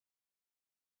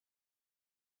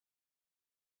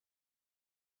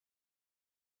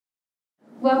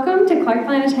Welcome to Clark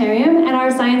Planetarium and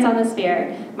our Science on the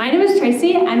Sphere. My name is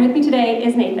Tracy, and with me today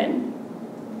is Nathan.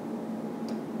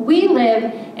 We live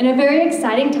in a very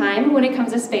exciting time when it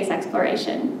comes to space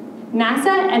exploration. NASA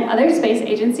and other space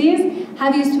agencies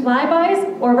have used flybys,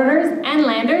 orbiters, and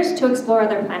landers to explore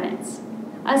other planets.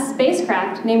 A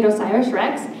spacecraft named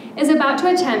OSIRIS-REx is about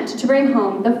to attempt to bring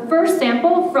home the first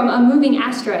sample from a moving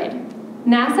asteroid.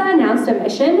 NASA announced a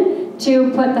mission to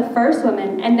put the first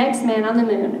woman and next man on the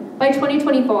moon by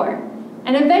 2024.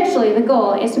 And eventually the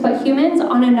goal is to put humans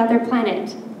on another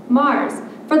planet, Mars,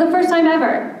 for the first time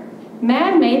ever.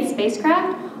 Man-made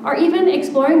spacecraft are even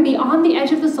exploring beyond the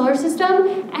edge of the solar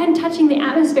system and touching the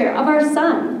atmosphere of our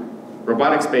sun.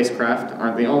 Robotic spacecraft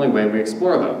aren't the only way we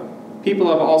explore, though.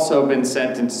 People have also been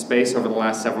sent into space over the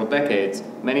last several decades.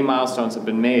 Many milestones have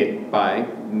been made by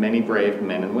many brave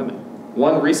men and women.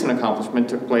 One recent accomplishment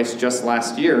took place just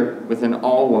last year with an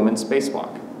all-woman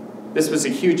spacewalk. This was a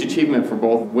huge achievement for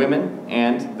both women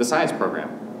and the science program.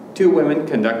 2 women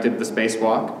conducted the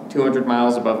spacewalk 200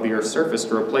 miles above the Earth's surface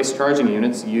to replace charging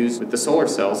units used with the solar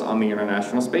cells on the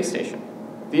International Space Station.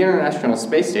 The International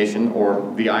Space Station,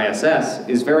 or the ISS,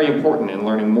 is very important in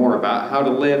learning more about how to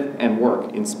live and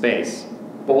work in space,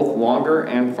 both longer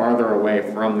and farther away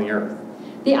from the Earth.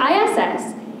 The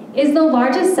ISS is the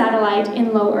largest satellite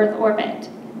in low Earth orbit.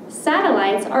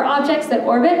 Satellites are objects that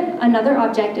orbit another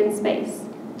object in space.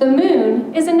 The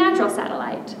moon is a natural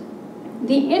satellite.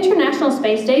 The International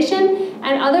Space Station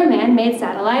and other man-made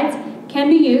satellites can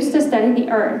be used to study the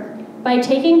Earth by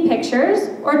taking pictures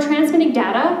or transmitting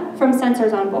data from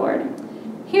sensors on board.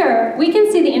 Here, we can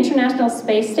see the International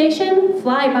Space Station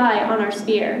fly by on our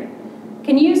sphere.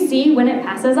 Can you see when it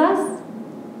passes us?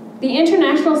 The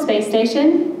International Space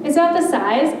Station is about the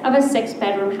size of a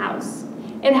 6-bedroom house.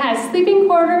 It has sleeping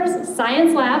quarters,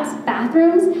 science labs,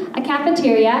 bathrooms, a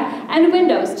cafeteria, and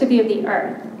windows to view the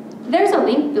Earth. There's a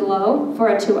link below for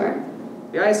a tour.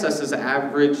 The ISS's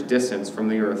average distance from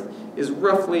the Earth is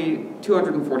roughly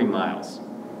 240 miles.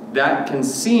 That can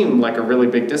seem like a really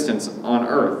big distance on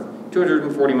Earth.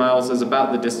 240 miles is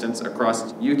about the distance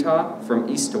across Utah from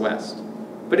east to west.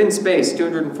 But in space,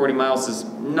 240 miles is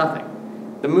nothing.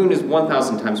 The moon is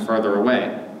 1,000 times farther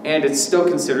away, and it's still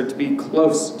considered to be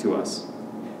close to us.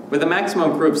 With a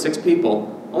maximum crew of 6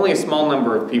 people, only a small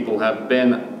number of people have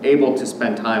been able to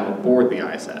spend time aboard the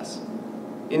ISS.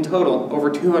 In total, over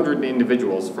 200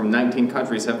 individuals from 19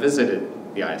 countries have visited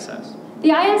the ISS.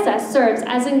 The ISS serves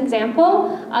as an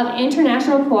example of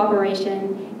international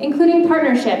cooperation, including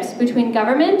partnerships between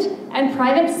government and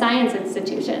private science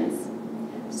institutions.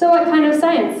 So what kind of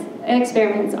science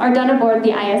experiments are done aboard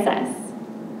the ISS?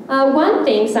 One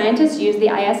thing scientists use the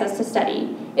ISS to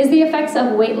study is the effects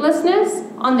of weightlessness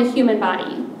on the human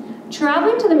body.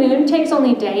 Traveling to the moon takes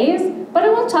only days, but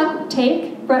it will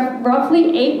take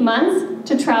roughly 8 months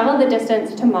to travel the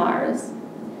distance to Mars.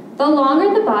 The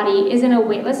longer the body is in a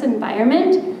weightless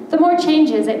environment, the more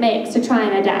changes it makes to try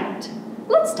and adapt.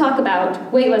 Let's talk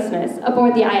about weightlessness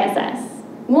aboard the ISS.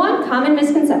 One common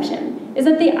misconception is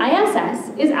that the ISS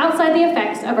is outside the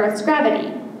effects of Earth's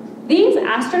gravity. These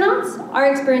astronauts are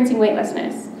experiencing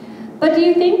weightlessness, but do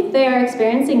you think they are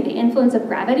experiencing the influence of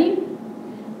gravity?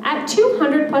 At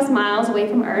 200 plus miles away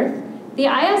from Earth, the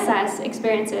ISS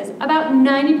experiences about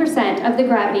 90% of the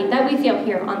gravity that we feel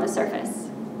here on the surface.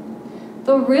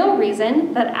 The real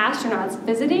reason that astronauts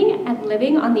visiting and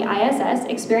living on the ISS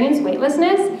experience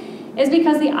weightlessness is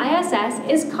because the ISS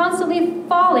is constantly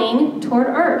falling toward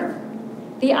Earth.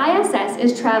 The ISS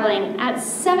is traveling at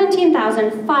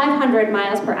 17,500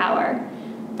 miles per hour.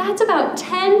 That's about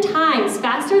 10 times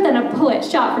faster than a bullet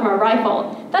shot from a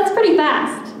rifle. That's pretty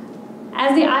fast.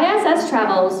 As the ISS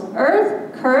travels,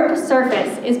 Earth's curved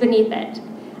surface is beneath it.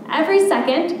 Every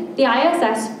second, the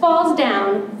ISS falls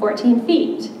down 14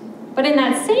 feet. But in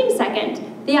that same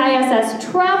second, the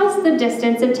ISS travels the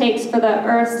distance it takes for the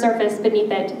Earth's surface beneath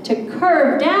it to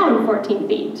curve down 14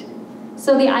 feet.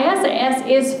 So the ISS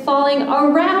is falling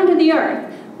around the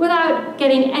Earth without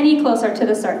getting any closer to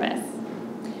the surface.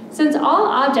 Since all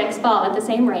objects fall at the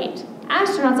same rate,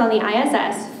 astronauts on the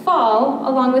ISS fall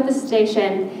along with the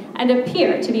station and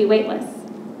appear to be weightless.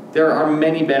 There are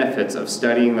many benefits of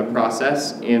studying the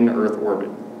process in Earth orbit.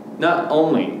 Not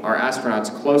only are astronauts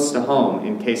close to home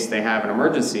in case they have an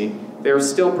emergency, they are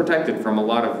still protected from a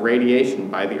lot of radiation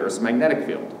by the Earth's magnetic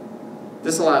field.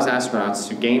 This allows astronauts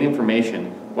to gain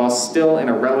information while still in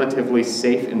a relatively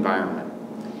safe environment.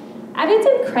 At its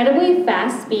incredibly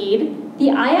fast speed, the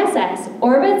ISS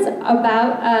orbits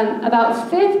about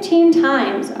 15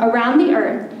 times around the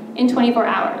Earth in 24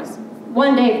 hours,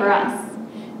 one day for us.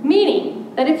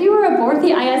 Meaning that if you were aboard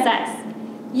the ISS,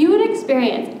 you would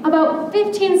experience about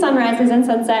 15 sunrises and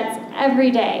sunsets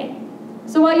every day.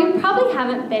 So while you probably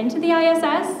haven't been to the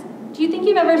ISS, do you think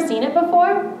you've ever seen it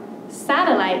before?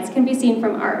 Satellites can be seen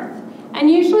from Earth and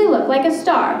usually look like a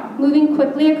star moving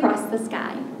quickly across the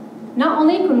sky. Not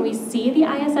only can we see the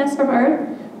ISS from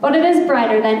Earth, but it is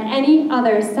brighter than any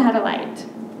other satellite.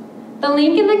 The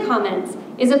link in the comments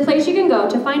is a place you can go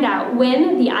to find out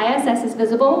when the ISS is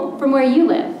visible from where you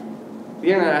live. The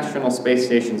International Space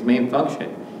Station's main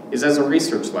function is as a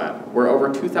research lab, where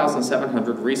over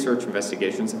 2,700 research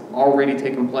investigations have already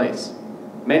taken place.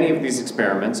 Many of these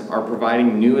experiments are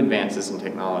providing new advances in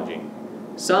technology.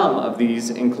 Some of these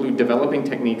include developing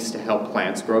techniques to help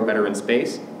plants grow better in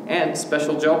space and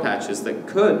special gel patches that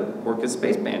could work as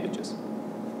space bandages.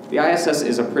 The ISS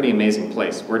is a pretty amazing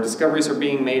place where discoveries are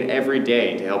being made every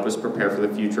day to help us prepare for the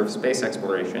future of space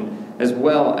exploration, as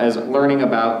well as learning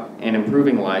about and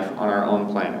improving life on our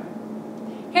own planet.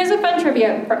 Here's a fun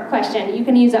trivia question. You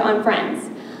can use it on Friends.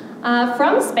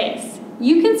 From space,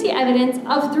 you can see evidence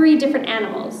of 3 different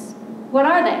animals. What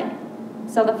are they?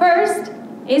 So the first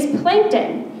is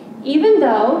plankton. Even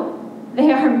though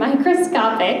they are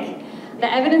microscopic,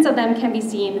 the evidence of them can be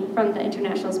seen from the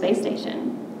International Space Station.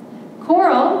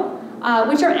 Coral,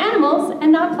 which are animals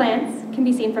and not plants, can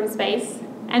be seen from space.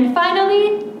 And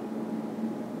finally,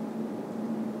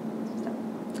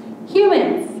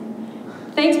 humans.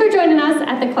 Thanks for joining us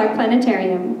at the Clark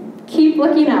Planetarium. Keep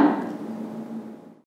looking up.